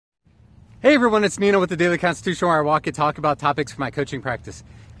Hey everyone, it's Nino with the Daily Constitution, where I walk and talk about topics for my coaching practice.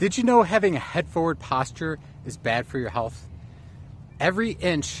 Did you know having a head forward posture is bad for your health? Every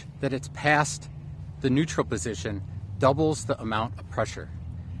inch that it's past the neutral position doubles the amount of pressure.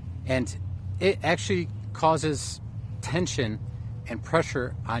 And it actually causes tension and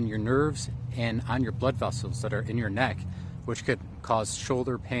pressure on your nerves and on your blood vessels that are in your neck, which could cause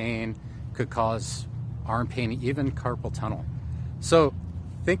shoulder pain, could cause arm pain, even carpal tunnel. So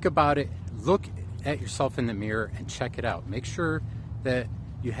think about it. Look at yourself in the mirror and check it out. Make sure that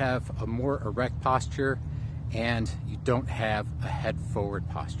you have a more erect posture and you don't have a head forward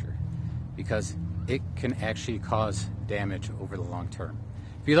posture, because it can actually cause damage over the long term.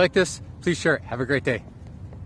 If you like this, please share it. Have a great day.